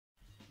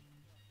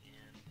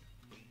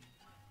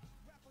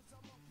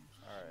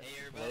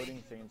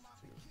Saints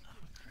 2.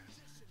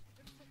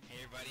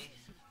 Hey everybody,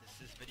 this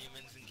is Video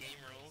Men's and Game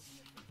Rules.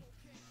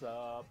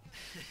 Sup?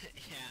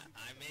 Yeah,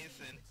 I'm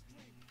Mason,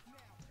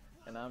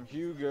 And I'm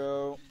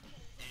Hugo.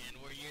 and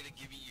we're here to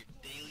give you your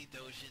daily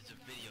dosage of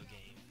video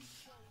games.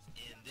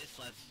 In this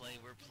Let's Play,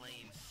 we're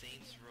playing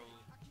Saints Row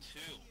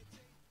 2.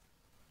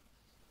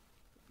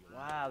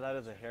 Wow, that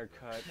is a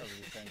haircut of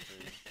the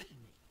century.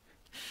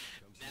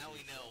 Now we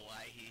know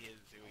why he is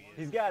who he is.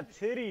 He's got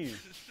titties.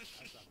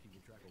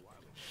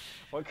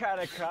 What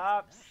kind of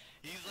cops?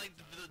 He's like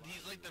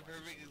the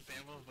perfect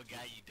example of a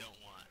guy you don't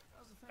want.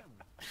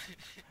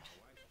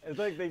 It's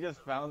like they just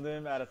found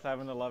him at a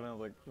 7-Eleven.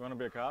 Like, you want to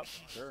be a cop?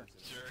 Sure.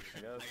 Sure, I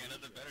I guess. got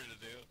nothing better to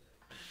do.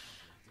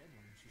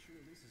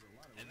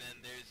 And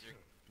then there's your...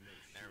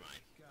 Never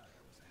mind.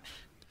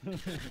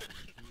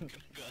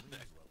 Go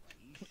there.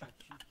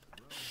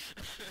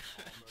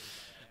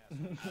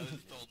 I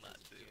was told not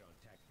to.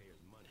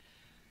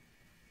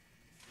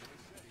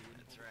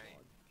 That's right.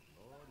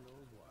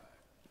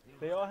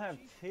 They all have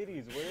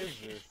titties. What is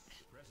this?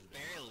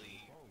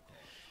 Barely.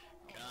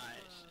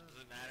 Gosh, does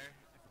it matter?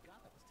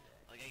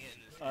 Like I get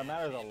in this. It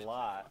matters a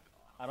lot.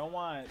 I don't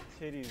want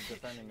titties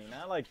defending me.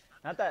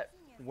 Not that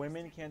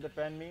women can't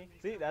defend me.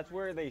 See, that's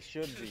where they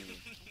should be.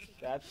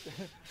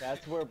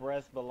 That's where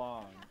breasts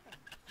belong.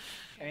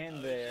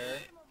 And there,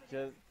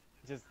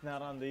 just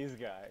not on these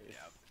guys.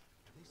 Yep.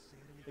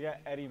 You got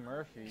Eddie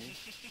Murphy.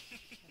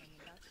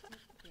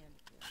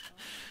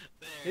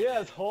 There He it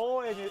has is.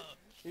 whole and it.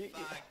 Sucks.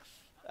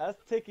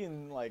 That's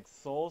taking like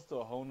souls to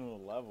a whole new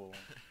level.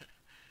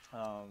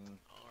 Alright.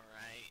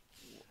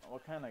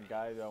 What kind of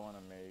guy do I want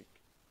to make?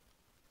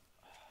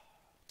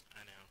 I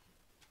know.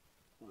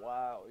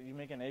 Wow, you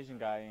make an Asian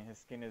guy and his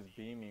skin is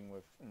beaming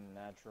with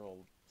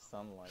natural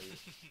sunlight.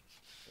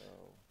 So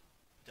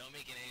Don't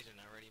make an Asian,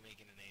 already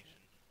making an Asian.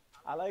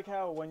 I like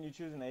how when you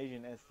choose an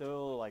Asian, it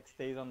still like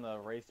stays on the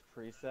race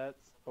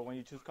presets, but when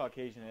you choose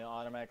Caucasian, it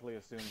automatically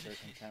assumes they're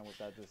content with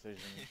that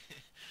decision.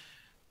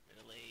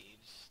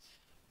 Middle-aged.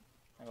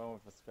 I'm going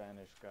with a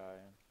Spanish guy.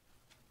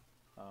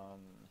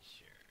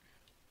 Sure.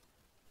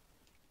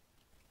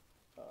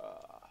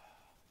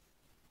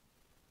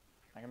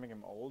 I can make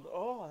him old.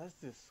 Oh, that's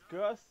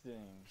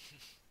disgusting.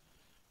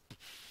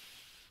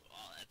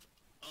 Oh, that's...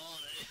 Oh,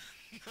 that...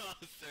 No,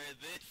 sir,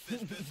 this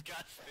is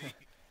disgusting.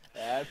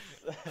 That's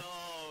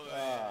Oh,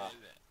 Ah.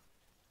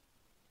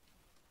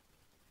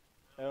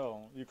 man.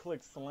 oh, you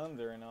click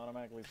slender and it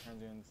automatically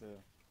turns you into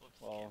Whoops,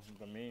 well cancel.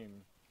 the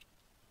meme.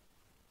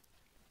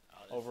 Oh,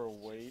 this is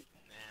Overweight,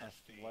 just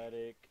nasty.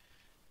 athletic,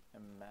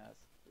 and mass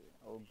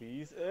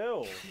obese.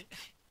 Ew.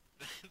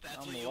 That's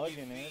I'm what you'll be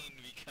lugging it. seeing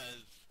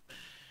because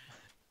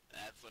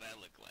that's what I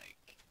look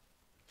like.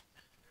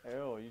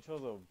 Ew, you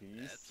chose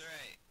obese. That's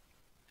right.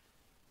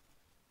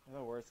 You're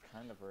the worst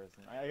kind of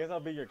person. I guess I'll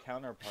be your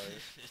counterpart.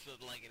 This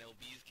looks like an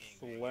obese king.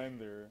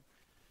 Slender.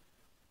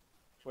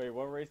 Wait,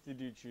 what race did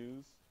you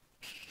choose?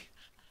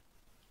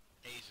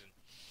 Asian.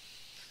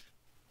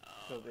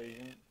 Oh, Chose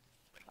Asian? man.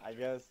 I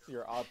guess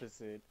your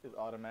opposite is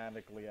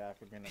automatically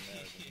African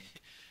American.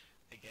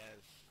 I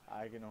guess.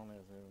 I can only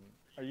assume.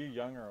 Are you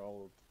young or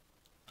old?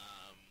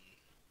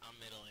 I'm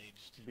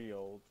middle-aged. Be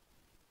old.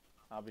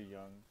 I'll be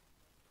young.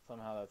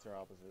 Somehow that's your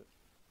opposite.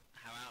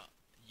 How about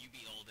you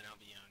be old and I'll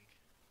be young?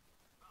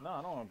 No,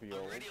 I don't want to be I'm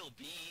old. already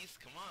obese.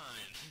 Come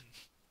on.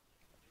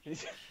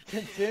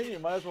 Continue,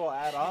 might as well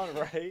add on,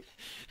 right?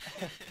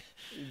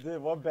 You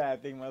did one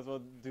bad thing, might as well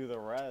do the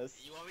rest.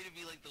 You want me to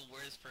be like the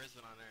worst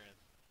person on earth?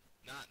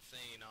 Not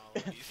saying all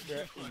of these.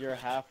 You're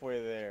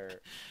halfway there.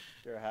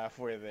 You're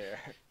halfway there.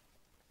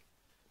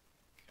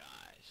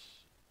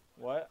 Gosh.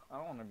 What? I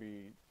don't want to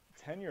be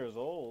 10 years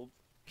old.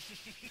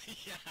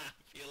 Yeah,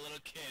 be a little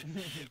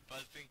kid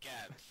busting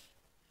caps.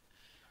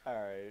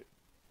 Alright.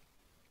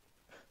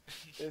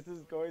 This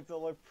is going to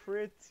look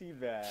pretty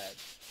bad.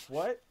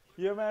 What?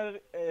 You imagine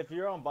if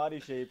you're on body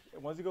shape,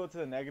 once you go to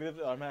the negative,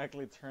 it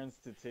automatically turns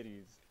to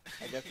titties.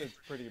 I guess it's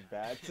pretty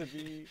bad to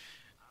be.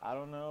 I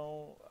don't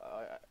know.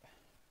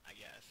 I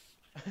guess.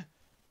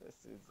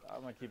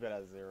 I'm gonna keep it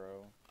at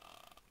 0. Oh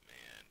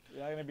man.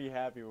 You're not gonna be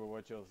happy with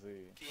what you'll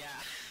see. Yeah.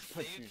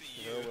 But Same you to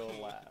sure you.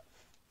 will laugh.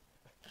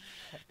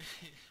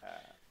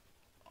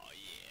 Oh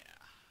yeah.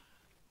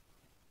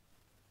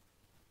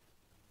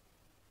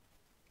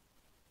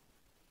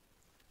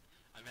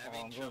 I'm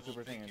having I'm going trouble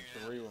Super Saiyan figuring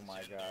out 3 his with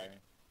my gender. guy.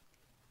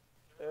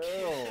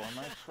 Ew, am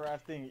I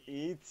crafting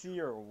ET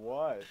or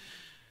what?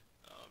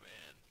 Oh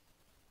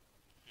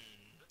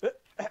man.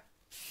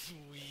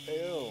 Sweet.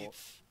 Ew.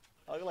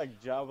 I look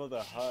like Jabba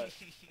the Hutt.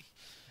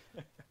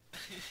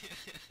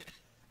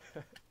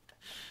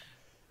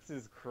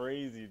 This is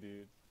crazy,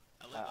 dude.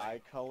 I look That like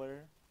eye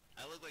color,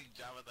 I look like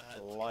Jabba the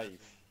Hutt's life. cousin.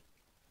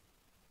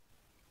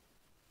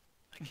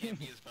 I can't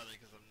be his brother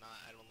because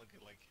I don't look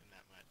like him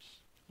that much.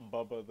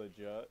 Bubba the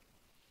Jut.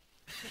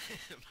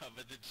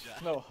 Bubba the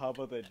Jut. No,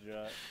 Hubba the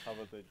Jut.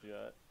 Hubba the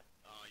Jut.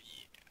 Oh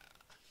yeah.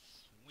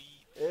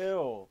 Sweet.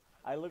 Ew,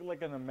 I look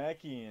like an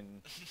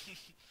Namekian.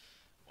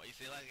 Why you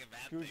say like a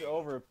bad Scooch thing?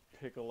 over,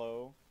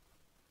 Piccolo.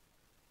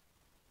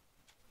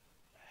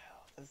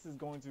 This is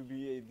going to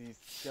be a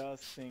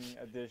disgusting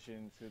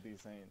addition to the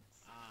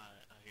Saints. Oh,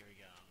 here we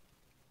go.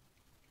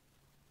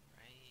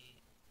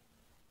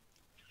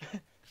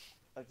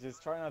 Right.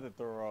 Just try not to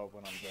throw up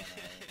when I'm done.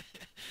 Right?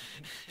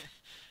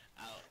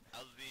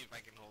 I'll see if I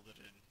can hold it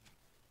in.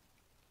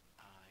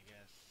 I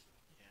guess.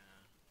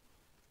 Yeah.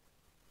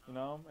 You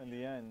know, in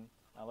the end,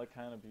 I look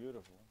kind of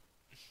beautiful.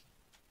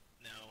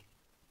 No.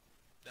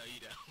 No,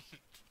 you don't.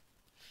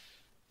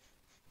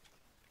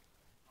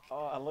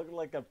 Oh, I look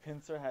like a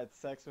pincer had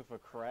sex with a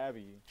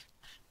crabby.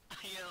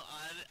 You know,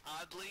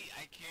 oddly,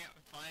 I can't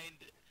find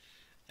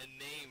a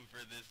name for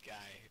this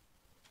guy.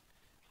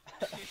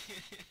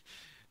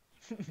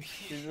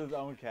 He's his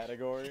own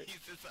category.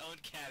 He's his own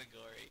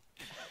category.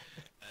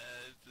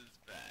 This is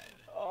bad.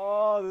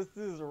 Oh, this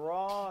is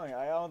wrong.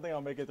 I don't think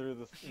I'll make it through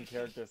this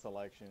character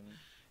selection.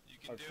 You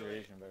can Or do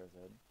creation, better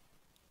said.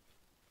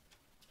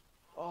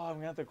 Oh, I'm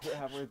gonna have to quit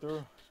halfway through.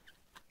 it.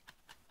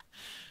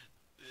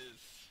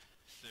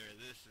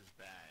 This is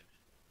bad.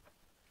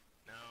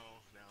 No,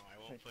 I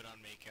won't put on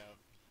makeup.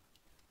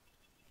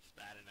 It's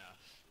bad enough.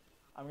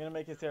 I'm gonna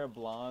make his hair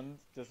blonde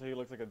just so he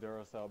looks like a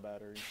Duracell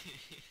battery.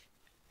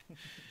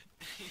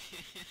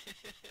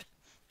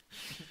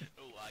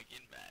 A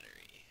walk-in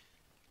battery.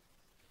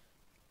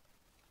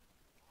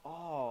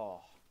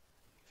 Oh,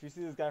 if you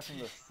see this guy from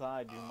the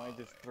side, you might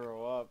just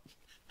throw up.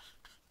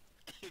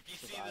 If you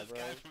With see this guy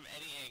eyebrows. from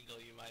any angle,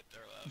 you might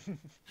throw up.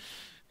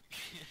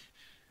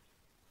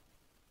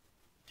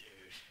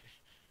 Dude.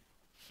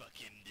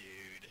 Fucking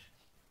dude.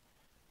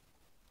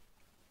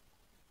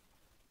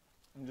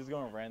 I'm just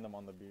going random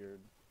on the beard.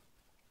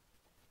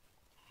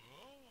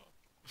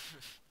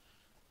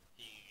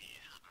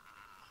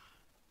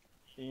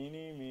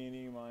 Eeny,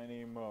 meeny,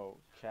 miny, mo.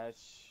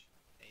 Catch.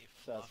 A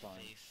That's fluff fine.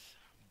 face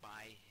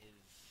by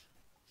his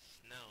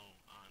snow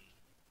on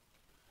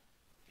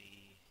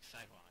the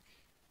sidewalk.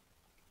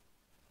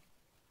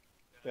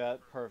 That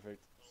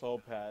perfect. Soul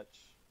patch.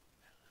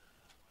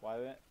 Why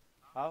then?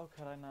 How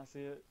could I not see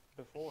it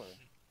before?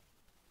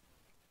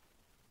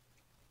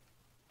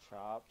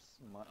 Chops,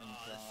 mutton Oh,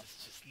 chops. this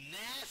is just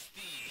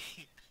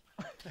nasty!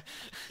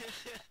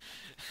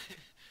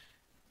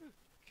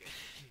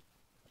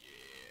 Yeah.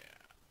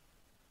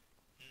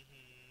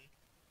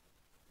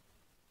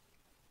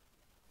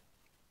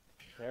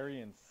 Hairy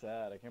and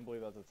sad. I can't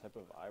believe that's a type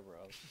of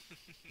eyebrow.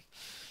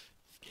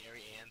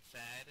 Scary and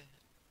sad.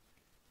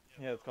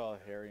 Yeah, it's called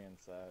hairy and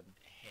sad.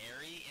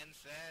 Hairy and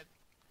sad?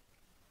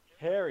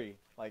 Hairy,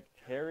 like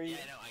hairy Yeah,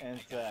 no, I and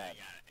got sad. it.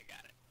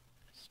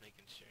 Just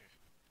making sure.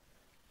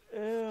 Ew.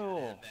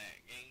 Gotta have that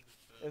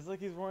gangsta. It's like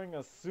he's wearing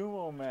a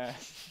sumo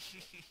mask.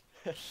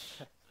 Oh,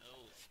 snap,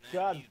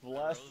 God he's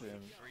bless frozen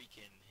him.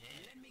 Freaking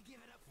hit. Let me give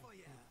it up for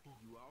ya.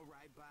 You all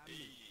right by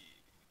me?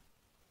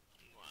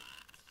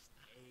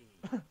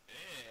 Wow. Hey.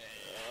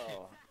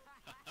 Oh.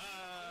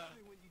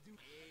 When you do,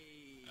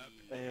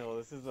 hey. Ew,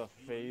 this is a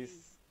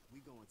face. We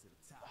going to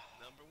the top.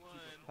 Number one.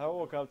 I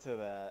woke up to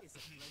that. It's a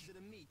pleasure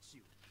to meet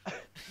you.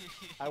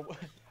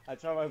 I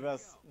try my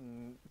best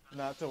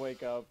not to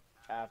wake up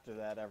after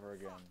that ever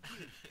again.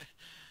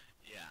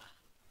 Yeah,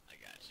 I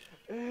gotcha.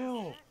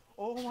 Ew.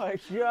 Oh my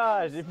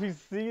gosh, if you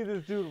see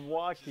this dude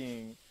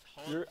walking,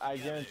 Hold it I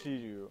together. guarantee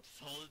you. Just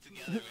hold it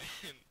together,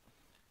 man.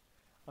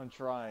 I'm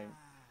trying.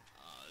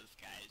 Oh, this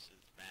guy is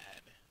just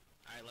bad.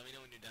 Alright, let me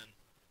know when you're done.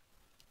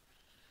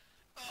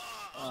 Oh,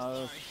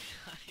 Uh,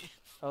 sorry.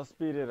 I'll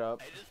speed it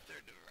up. I just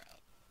turned it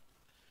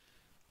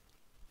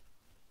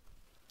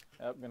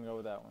around. Yep, gonna go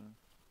with that one.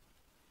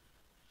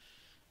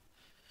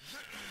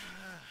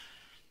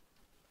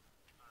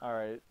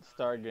 Alright,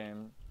 start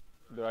game.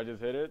 Do I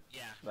just hit it?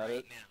 Yeah, That right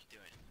it? now, do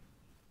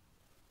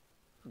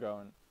it.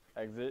 Going.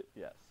 Exit?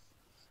 Yes.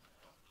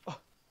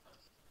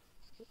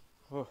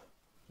 Oh.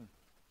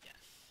 Yes.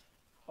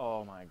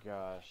 Oh my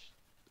gosh.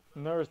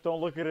 Nurse,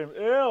 don't look at him.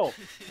 Ew!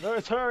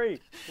 Nurse,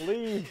 hurry!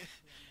 Leave!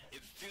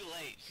 It's too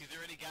late. She's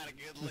already got a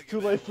good look It's too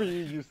at late that for one. you,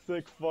 you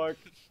sick fuck.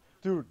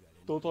 Dude,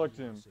 don't talk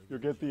to him. You'll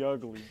get the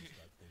ugly.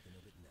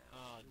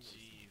 Oh,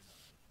 jeez.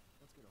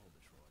 Let's get a hold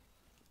of Troy.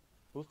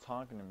 Who's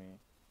talking to me?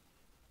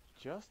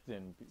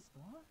 Justin.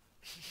 What?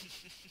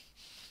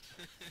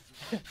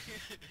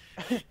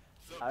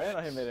 So I didn't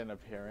know he bad. made an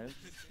appearance.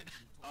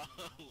 Oh,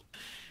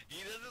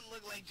 he doesn't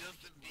look like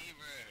Justin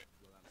Bieber.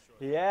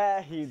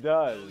 Yeah, he No,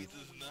 does. he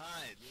does not.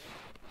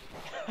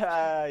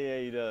 Yeah,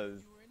 he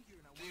does. You were in here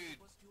and I Dude. wanted to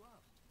bust you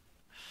up.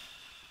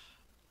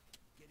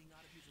 Getting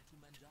out of here's a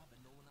two-man job and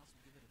no one else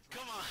will give it a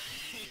try. Come on,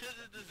 he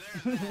doesn't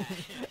deserve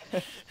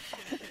that.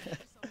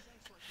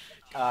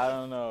 I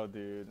don't know,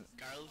 dude.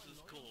 Carlos is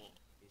cool.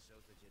 It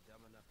shows that you're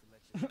dumb enough to let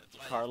That's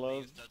why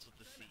Carlos? his name starts with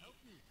the C.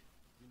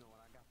 You know what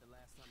I got the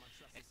last time I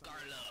trusted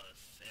someone? Carlos.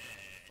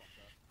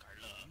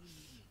 Carlos.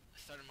 I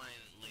started mine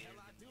later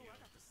Hell I than do. you. I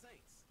got the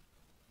Saints.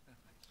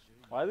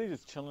 Why are they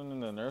just chilling in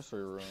the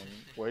nursery room,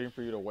 waiting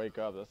for you to wake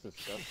up? That's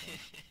disgusting.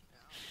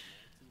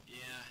 Yeah,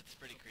 it's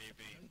pretty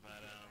creepy,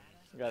 but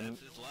Got that's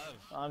his love.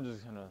 I'm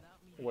just gonna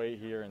wait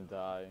here and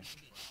die.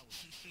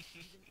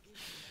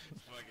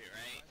 Fuck it,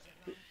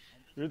 right?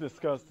 You're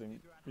disgusting.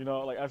 You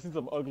know, like, I've seen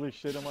some ugly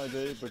shit in my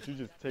day, but you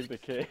just take the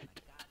cake.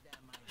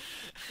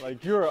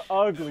 Like, you're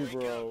ugly, Wake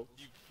bro. up,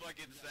 you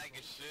fucking sack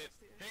of shit.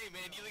 Hey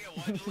man, you think I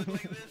want to look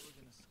like this?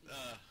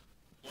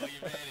 Well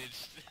you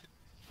managed.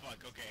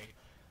 Fuck, okay.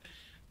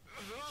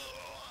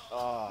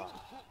 Ah.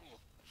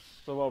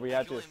 So what, we I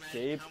had can to only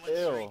imagine escape? how much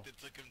Ew. strength it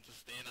took him to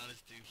stand on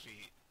his 2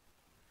 feet.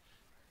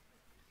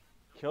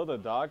 Kill the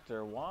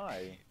doctor,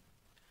 why?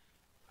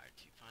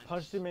 R2 punch.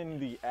 Punched him in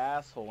the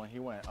asshole when he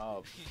went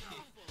up.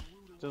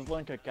 Just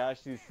learn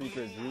Kakashi's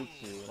secret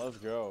jutsu. Let's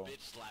go.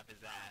 Bitch slap his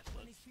ass.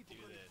 Let's do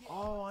this.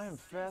 Oh, I am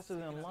faster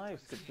than life.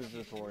 Skip this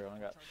tutorial. I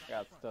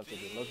got stuff to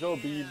do. Let's go,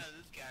 Beebs. Yeah,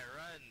 this guy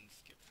runs.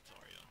 Skip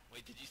tutorial.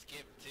 Wait, did you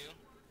skip too?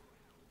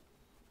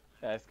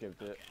 Yeah, I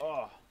skipped it.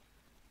 Oh.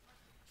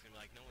 It's gonna be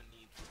like, no one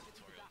needs a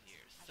tutorial here.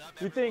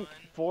 Sup, You think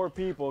everyone? 4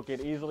 people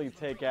could easily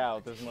take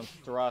out this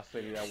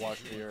monstrosity that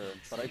walks the earth,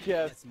 but I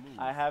guess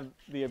I have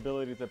the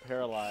ability to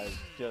paralyze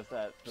just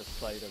at the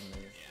sight of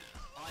me. Yeah.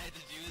 All I had to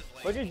do is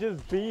like... Look at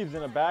just Beebs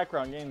in the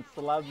background getting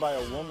slapped by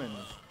a woman.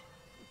 That's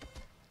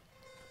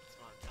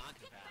what I'm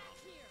talking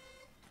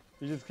about.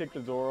 You just kick the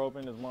door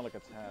open, it's more like a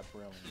tap,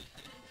 really.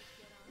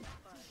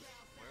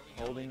 Where are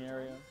we Holding going?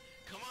 area.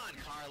 Come on,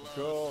 Carlos.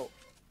 Go.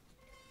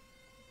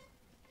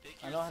 Pick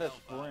I know how to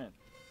yourself up. sprint.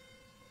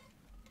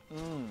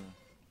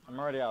 I'm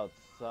already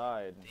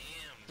outside.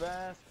 Damn.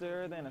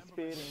 Faster than a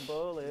speeding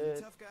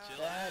bullet. Tough guy. Chill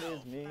That out.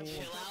 is me.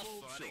 Chill out,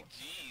 Sonic.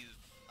 Jeez.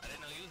 I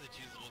didn't know he was a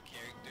choosable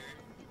character.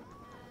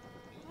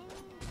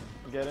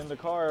 Get in the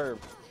car.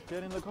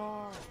 Get in the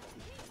car.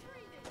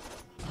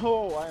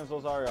 Oh, I am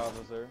so sorry,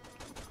 officer.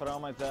 Put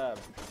on my tab.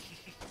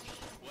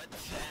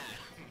 What's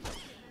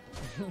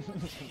that?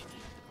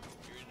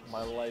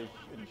 My life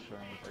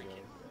insurance, I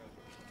guess.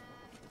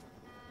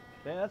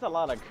 Dang, that's a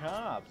lot of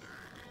cops.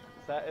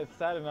 It's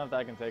sad enough that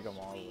I can take them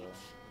all, though.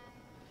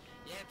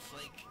 Yeah, it's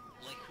like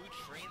who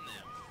trained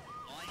them?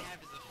 All I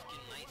have is a fucking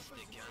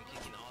nightstick and I'm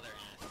kicking all their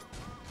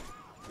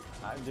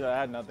ass. Dude, I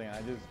had nothing.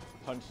 I just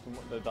punched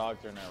the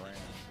doctor and I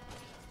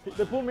ran.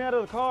 They pulled me out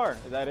of the car.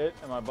 Is that it?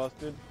 Am I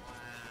busted?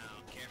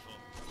 Wow, careful.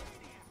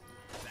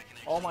 That can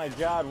Oh actually my happen.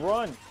 god,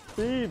 run!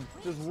 Beebs,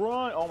 just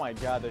run! Oh my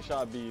god, they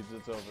shot Beebs.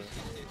 It's over. Yeah,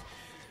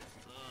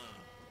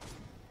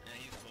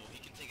 he's cool. He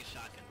can take a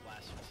shotgun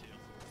blast too.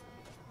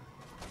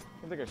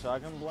 You think a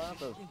shotgun blast?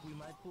 That's I think we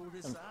might pull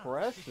this out.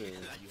 impressive.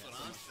 That's what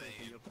I'm Faith in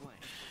saying. your plan.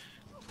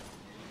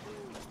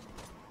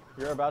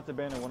 You're about to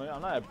abandon one of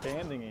I'm not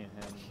abandoning him.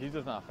 He's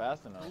just not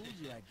fast enough. Told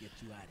you I'd get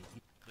you out of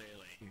here.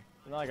 Clearly.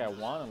 It's not like I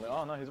want him.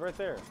 Oh no, he's right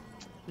there.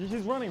 He's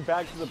running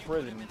back to the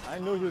prison. I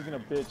knew he was gonna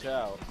bitch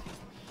out.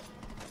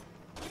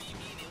 What do you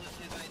mean? It was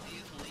his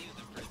idea to leave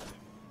the prison.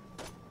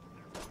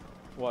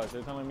 What?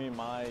 They're telling me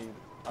my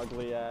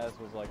ugly ass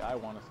was like, I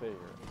want to stay here.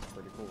 It's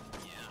pretty cool.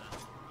 Yeah.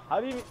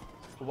 How do you?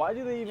 Why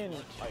do they even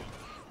like?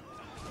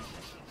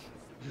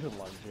 Good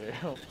luck,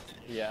 jail.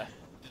 Yeah,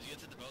 Did you get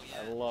to the boat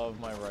I yet? love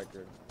my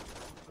record.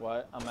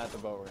 What? I'm at the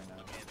boat right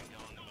now. Okay, then go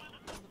on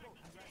the boat.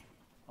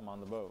 I'm on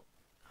the boat.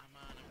 I'm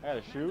on I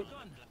gotta shoot.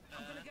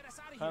 I'm gonna get us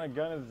out of What kind of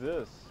gun is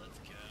this? Let's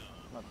go.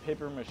 My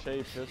paper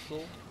mache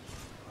pistol?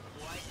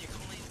 What? You're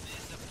calling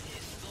this a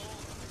pistol?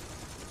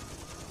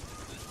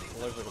 This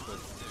thing's Looks a like a pistol.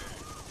 monster.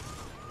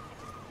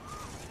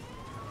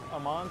 A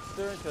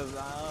monster? Because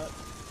I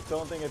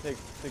don't think it takes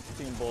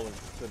 16 bullets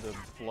to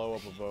just blow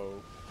up a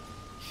boat.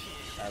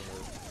 Ever.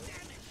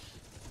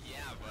 Yeah,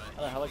 but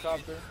And a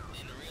helicopter?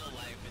 in real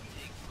life it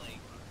takes like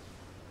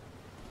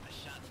a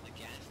shot to the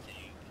gas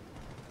tank.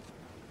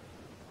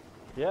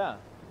 Yeah,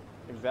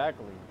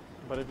 exactly.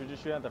 But if you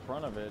just shoot at the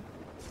front of it,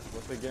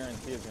 what's the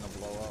guarantee it's gonna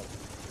blow up?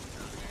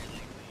 Not very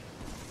likely.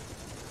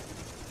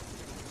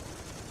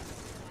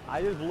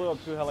 I just blew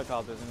up 2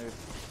 helicopters and they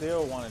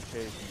still want to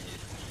chase me.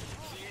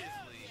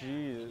 Seriously.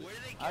 Jeez. Where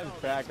did they I go?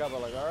 just back up.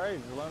 I'm like, alright,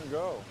 just let him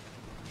go.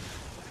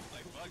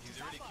 Like fuck,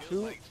 he's already killed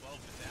Two- like 12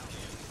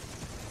 battalions.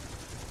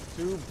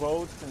 2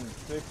 boats and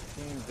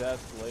 16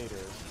 deaths later.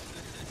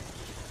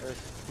 They're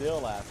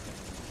still after me.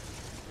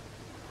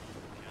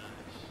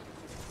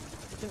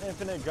 Gosh. It's an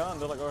infinite gun.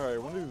 They're like,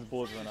 alright, when do these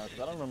bullets run out?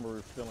 Because I don't remember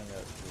refilling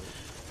that shit.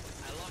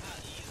 I love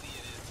how easy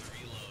it is to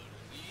reload.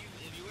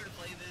 If you were to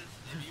play this,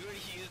 if you were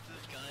to use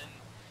this gun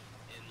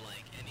in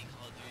like any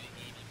Call of Duty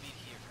game, you'd be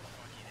here for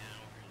fucking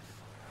hours.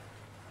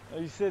 Now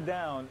you sit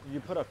down, you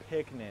put a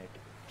picnic,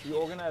 you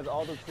organize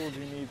all the tools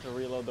you need to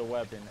reload the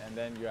weapon, and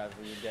then you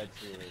actually get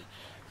to it.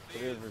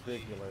 It is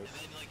ridiculous.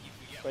 And then like you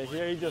forget But one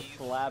here he just piece,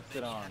 slaps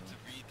then it you on. have to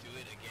redo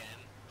it again.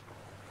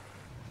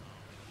 Oh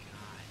my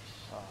gosh.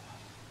 Oh,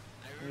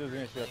 I I'm just remember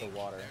gonna shoot at the like,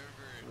 water. I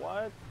remember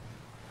What?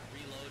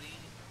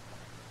 reloading,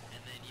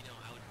 and then you know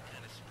I would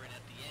kind of sprint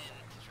at the end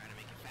to try to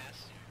make it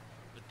faster.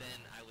 But then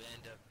I would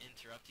end up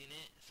interrupting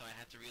it, so I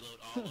had to reload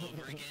all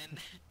over again.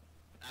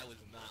 I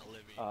was not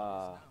living.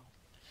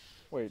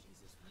 Wait,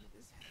 Jesus, when did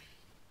this happen?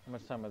 how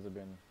much time has it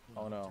been?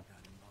 Oh no.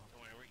 Got involved.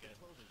 Don't worry, we're good.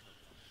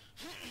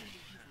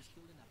 Was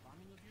killed in that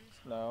bombing of yours?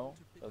 No,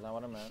 that's not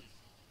what I meant.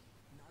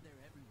 Now they're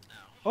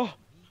everywhere. Oh.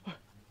 Oh!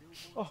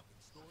 Oh!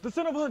 The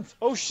Cinnabons!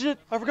 Oh shit!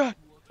 I forgot!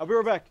 I'll be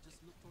right back. Just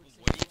look towards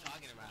What are you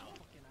talking about?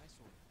 fucking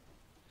eyesore.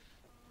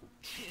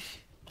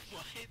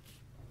 What? Here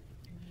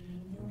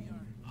we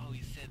are. Oh,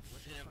 he said We're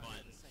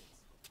confronting the Cinnabons.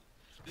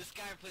 Saints. This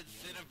guy put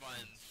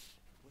Cinnabons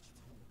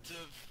to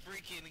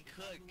freaking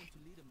cook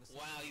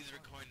while he's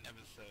recording an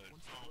episode.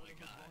 Once Oh my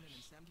Ronan and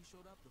gosh. Sandy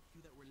showed up, the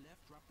few that were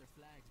left dropped their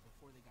flags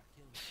before they got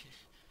killed.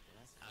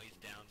 How he's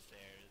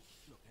downstairs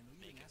Look, I know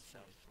you making didn't ask for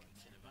himself it, but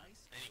my Cinnabons.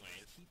 advice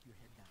Anyways, is keep your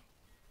head down.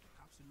 The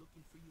cops are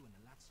looking for you and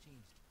a lot's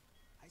changed.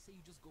 I say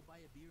you just go buy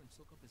a beer and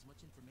soak up as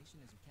much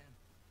information as you can.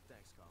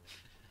 Thanks, Carlos.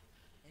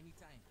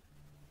 Anytime.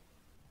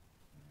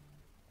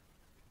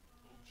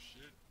 oh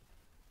shit.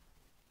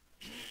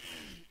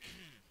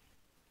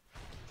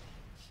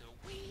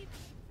 Sweet.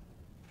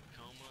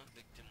 Coma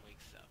victim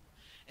wakes up.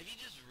 If you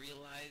just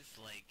realize,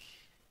 like,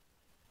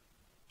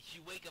 you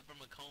wake up from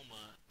a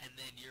coma and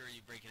then you're already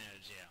breaking out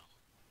of jail.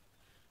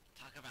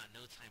 Talk about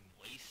no time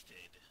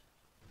wasted.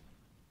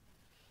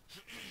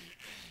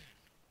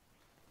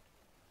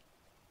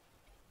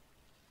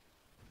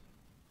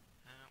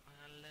 How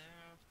I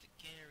love to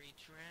carry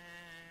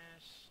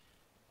trash.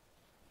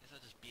 Guess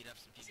I'll just beat up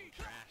some people with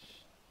trash.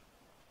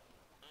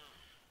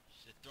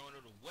 Should've thrown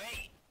it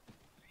away.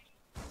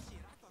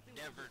 Shit, I thought they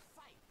Never. were gonna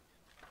fight.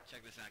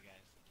 Check this out,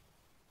 guys.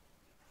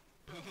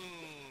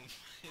 Boom!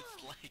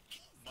 It's like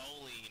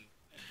bowling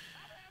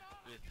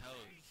with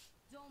hose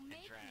Don't and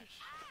make me. trash.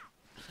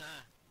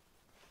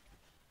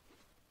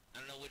 I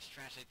don't know which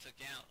trash I took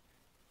out.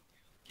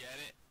 Get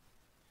it?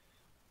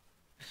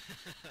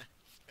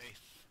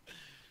 Space.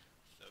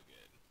 So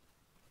good.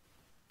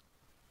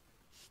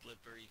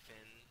 Slippery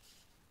fins.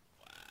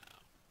 Wow.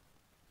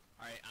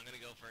 Alright, I'm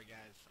gonna go for it,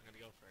 guys. I'm gonna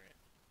go for it.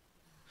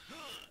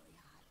 Really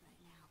hot right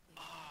now,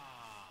 baby.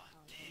 Ah, Oh,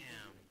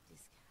 damn.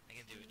 discount. I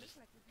can do it. You Just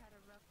look like you've had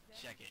a rough day.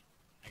 check it.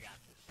 I got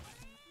this.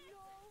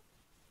 No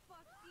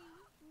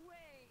fucking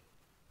way.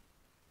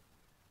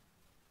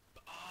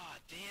 Ah,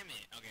 damn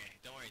it. Okay,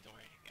 don't worry,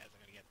 guys. I'm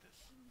gonna get this.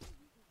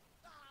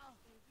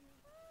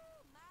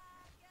 Oh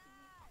my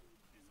god.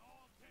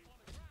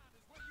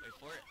 Wait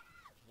for it.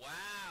 Wow,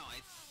 I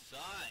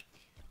suck.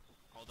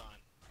 Hold on.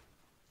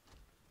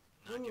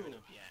 Not giving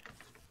up yet.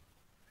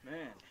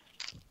 Man,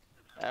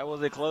 that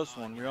was a close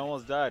one. We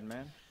almost died,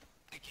 man.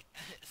 I can't,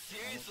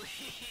 seriously?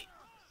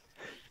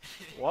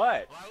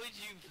 What? Why would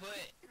you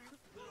put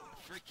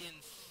freaking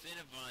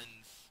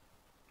Cinnabons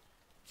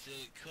to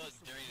cook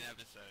during an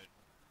episode?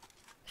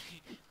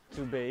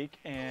 To bake,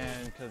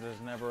 and because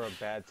there's never a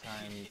bad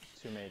time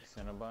to make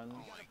Cinnabons.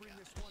 Oh my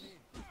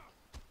gosh.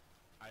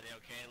 Are they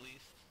okay at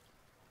least?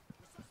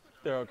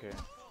 They're okay.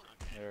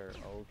 Okay, They're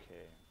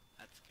okay.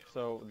 that's good.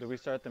 So, do we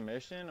start the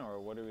mission, or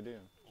what do we do?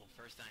 Well,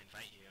 first I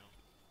invite you.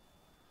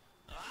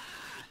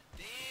 Ah,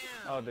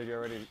 damn! Oh, did you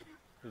already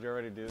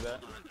do that?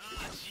 Hold on.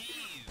 Ah,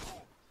 jeez!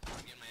 I'm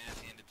getting my ass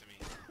handed to me.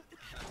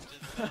 And I'm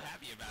just so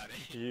happy about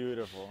it.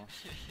 Beautiful.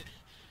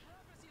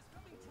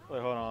 Wait,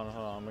 hold on.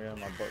 I'm gonna get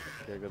my book.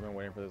 Okay, I've been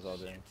waiting for this all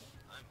day.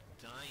 I'm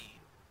dying.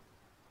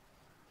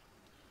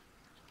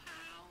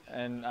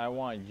 And I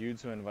want you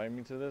to invite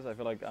me to this. I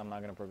feel like I'm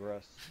not gonna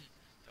progress.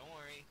 Don't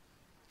worry.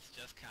 It's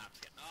just cops.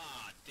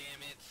 Ah,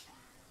 damn it.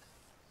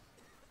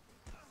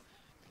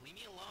 Leave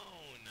me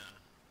alone.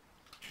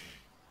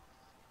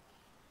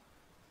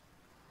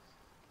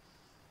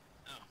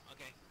 Oh,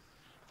 okay.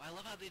 I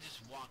love how they just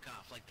walk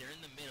off. Like they're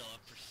in the middle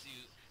of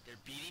pursuit. They're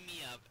beating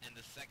me up, and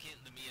the second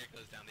the meter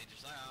goes down, they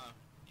just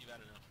you've had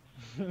enough.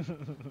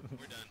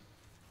 We're done.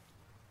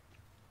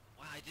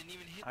 Wow, I didn't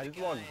even hit I the just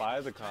guy. walked by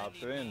the He was cops. They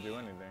threatening didn't do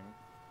me. anything.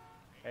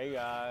 Hey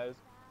guys.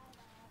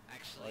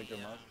 Actually, like your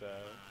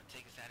mustache.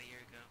 take us out of here,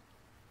 go.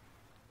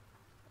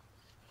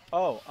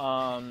 Oh,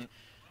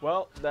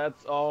 well,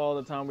 that's all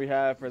the time we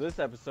have for this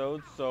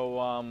episode.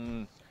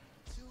 So,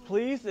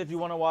 please, if you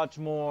want to watch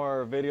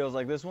more videos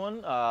like this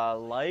one,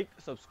 like,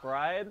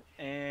 subscribe,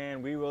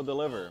 and we will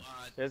deliver.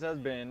 This has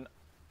been.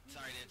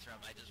 Sorry to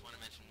interrupt. I just want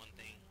to mention one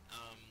thing.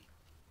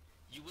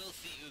 You will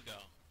see Ugo.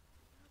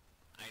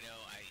 I know.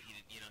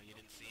 You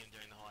didn't see him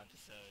during the whole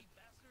episode,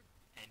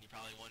 and you're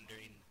probably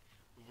wondering,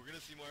 we're gonna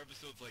see more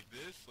episodes like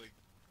this? Like,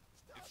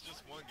 it's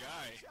just one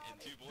guy and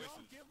two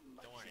voices.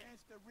 Don't worry.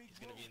 He's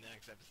gonna be in the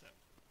next episode.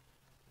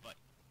 But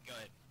go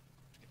ahead.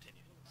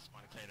 Continue. Just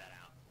want to clear that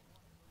out.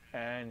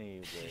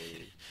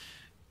 Anyway,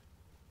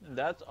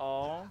 that's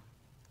all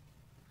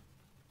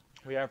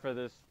we have for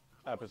this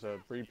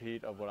episode.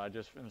 Repeat of what I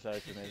just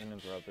said to Nathan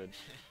interrupted.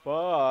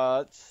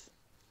 But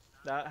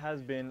that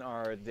has been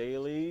our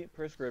daily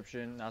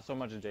prescription, not so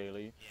much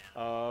daily,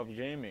 Yeah. of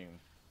gaming.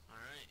 All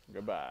right.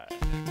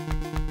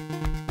 Goodbye.